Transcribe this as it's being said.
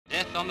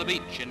death on the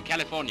beach in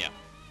California.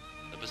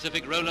 The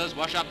Pacific rollers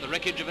wash up the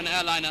wreckage of an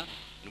airliner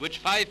in which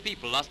 5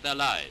 people lost their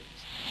lives.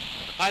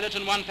 The pilot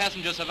and 1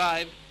 passenger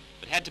survived,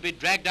 but had to be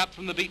dragged up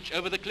from the beach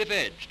over the cliff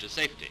edge to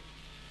safety.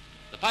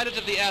 The pilot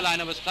of the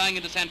airliner was flying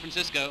into San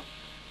Francisco.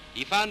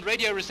 He found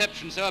radio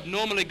reception so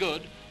abnormally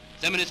good,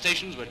 so many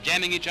stations were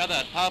jamming each other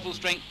at powerful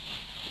strength,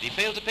 that he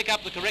failed to pick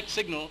up the correct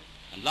signal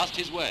and lost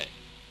his way.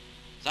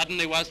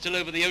 Suddenly, while still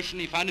over the ocean,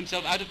 he found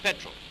himself out of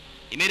petrol.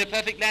 He made a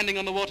perfect landing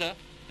on the water,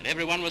 and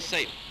everyone was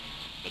safe.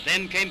 But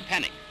then came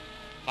panic.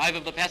 5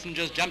 of the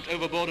passengers jumped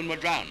overboard and were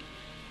drowned.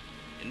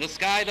 In the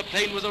sky, the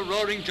plane was a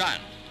roaring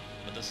giant,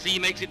 but the sea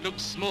makes it look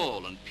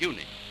small and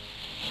puny.